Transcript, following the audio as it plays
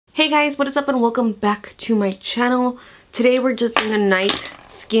Hey guys, what is up and welcome back to my channel. Today we're just doing a night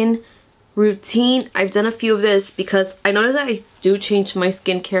skin routine. I've done a few of this because I noticed that I do change my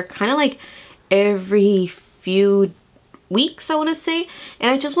skincare kind of like every few weeks, I want to say, and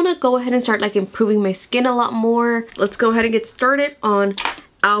I just want to go ahead and start like improving my skin a lot more. Let's go ahead and get started on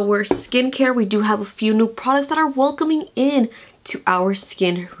our skincare. We do have a few new products that are welcoming in to our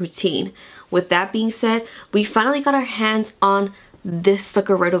skin routine. With that being said, we finally got our hands on this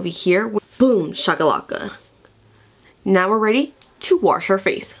sucker right over here. Boom shakalaka. Now we're ready to wash our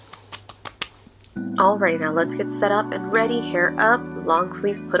face. Alright, now let's get set up and ready. Hair up, long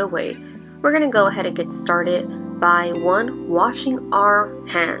sleeves put away. We're gonna go ahead and get started by washing our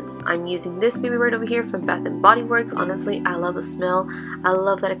hands. I'm using this baby right over here from Bath and Body Works. Honestly, I love the smell. I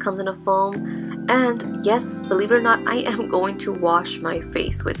love that it comes in a foam. And yes, believe it or not, I am going to wash my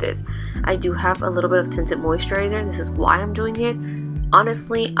face with this. I do have a little bit of tinted moisturizer. This is why I'm doing it.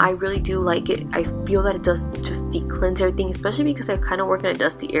 Honestly, I really do like it. I feel that it does just de-cleanse everything, especially because I kind of work in a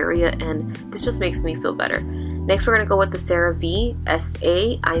dusty area and this just makes me feel better. Next, we're going to go with the CeraVe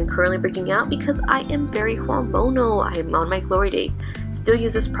SA. I'm currently breaking out because I am very hormonal. I am on my glory days. Still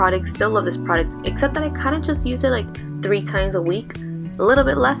use this product, still love this product, except that I kind of just use it like 3 times a week. A little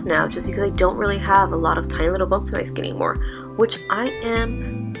bit less now just because I don't really have a lot of tiny little bumps in my skin anymore, which I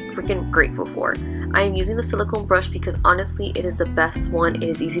am freaking grateful for. I am using the silicone brush because honestly it is the best one. It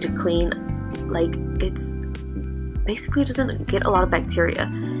is easy to clean. Like, it's basically doesn't get a lot of bacteria.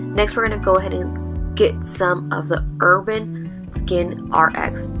 Next, we're going to go ahead and get some of the Urban Skin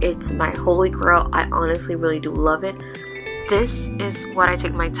RX. It's my holy grail. I honestly really do love it. This is what I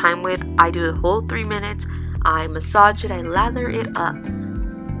take my time with. I do the whole 3 minutes. I massage it, I lather it up.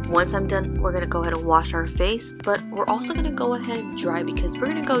 Once I'm done, we're going to go ahead and wash our face, but we're also going to go ahead and dry because we're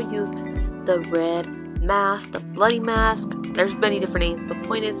going to go use the red mask, the bloody mask. There's many different names, but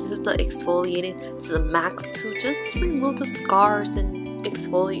point is, this is the exfoliating. This is the max to just remove the scars and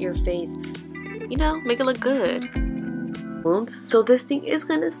exfoliate your face. You know, make it look good. Wounds. So this thing is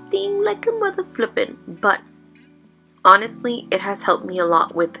going to sting like a mother flippin', but honestly, it has helped me a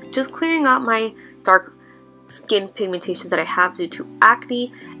lot with just clearing out my dark skin pigmentations that I have due to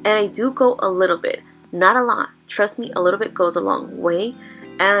acne, and I do go a little bit, not a lot. Trust me, a little bit goes a long way,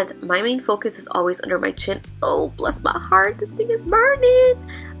 and my main focus is always under my chin. Oh, bless my heart, this thing is burning.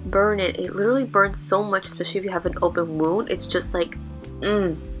 It literally burns so much, especially if you have an open wound. It's just like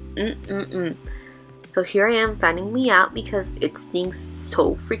So here I am fanning me out because it stings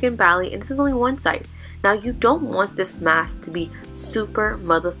so freaking badly, and this is only one side. Now, you don't want this mask to be super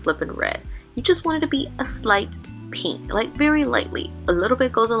mother flippin' red. You just want it to be a slight pink, like very lightly. A little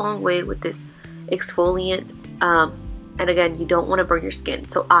bit goes a long way with this exfoliant, and again, you don't want to burn your skin.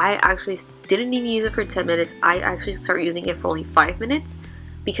 So I actually didn't even use it for 10 minutes. I actually started using it for only 5 minutes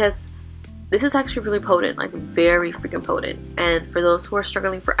because this is actually really potent, like very freaking potent. And for those who are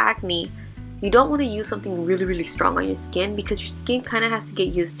struggling for acne, you don't want to use something really strong on your skin because your skin kind of has to get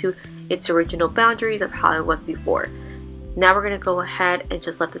used to its original boundaries of how it was before. Now we're going to go ahead and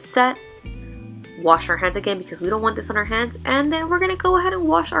just let this set. Wash our hands again because we don't want this on our hands, and then we're gonna go ahead and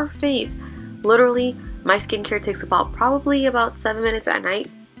wash our face. Literally, my skincare takes probably about 7 minutes at night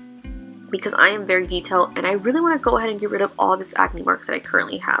because I am very detailed and I really want to go ahead and get rid of all this acne marks that I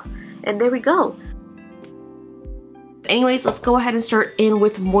currently have. And there we go. Anyways, let's go ahead and start in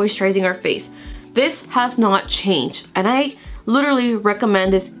with moisturizing our face. This has not changed, and I literally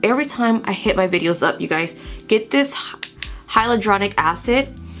recommend this every time I hit my videos up. You guys, get this hyaluronic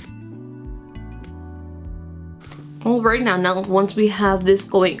acid. Alright, now once we have this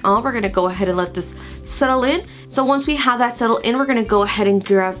going on, we're going to go ahead and let this settle in. So once we have that settled in, we're going to go ahead and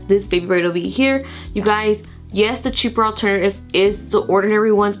grab this baby right over here. You guys, yes, the cheaper alternative is the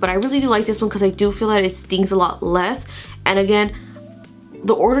Ordinary ones, but I really do like this one because I do feel that it stings a lot less. And again,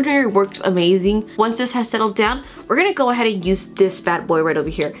 the Ordinary works amazing. Once this has settled down, we're going to go ahead and use this bad boy right over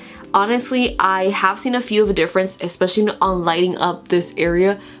here. Honestly, I have seen a few of a difference, especially on lighting up this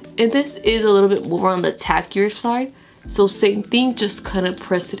area. And this is a little bit more on the tackier side. So same thing, just kind of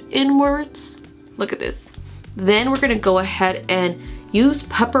press it inwards. Look at this. Then we're going to go ahead and use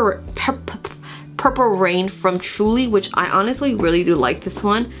Purple Rain from Truly, which I honestly really do like this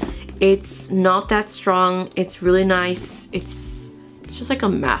one. It's not that strong. It's really nice. It's just like a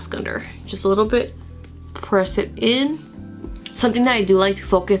mask under. Just a little bit. Press it in. Something that I do like to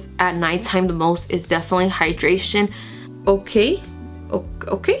focus at nighttime the most is definitely hydration. Okay.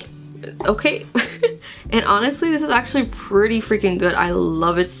 And honestly, this is actually pretty freaking good. I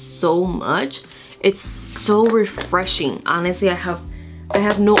love it so much. It's so refreshing. Honestly, I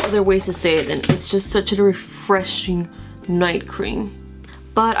have no other ways to say it, and it's just such a refreshing night cream.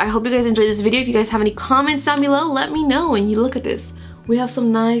 But I hope you guys enjoyed this video. If you guys have any comments down below, let me know. And you look at this, we have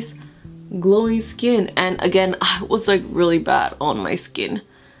some nice glowing skin. And again, I was like really bad on my skin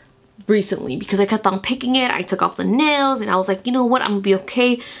recently because I kept on picking it. I took off the nails and I was like, you know what, I'm gonna be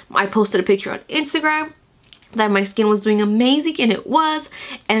okay. I posted a picture on Instagram that my skin was doing amazing, and it was,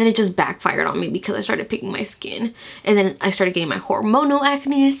 and then it just backfired on me because I started picking my skin, and then I started getting my hormonal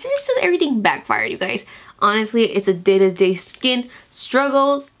acne. It's just everything backfired, you guys. Honestly, it's a day-to-day skin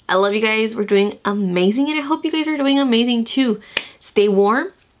struggles. I love you guys. We're doing amazing, and I hope you guys are doing amazing too. Stay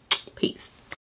warm. Peace.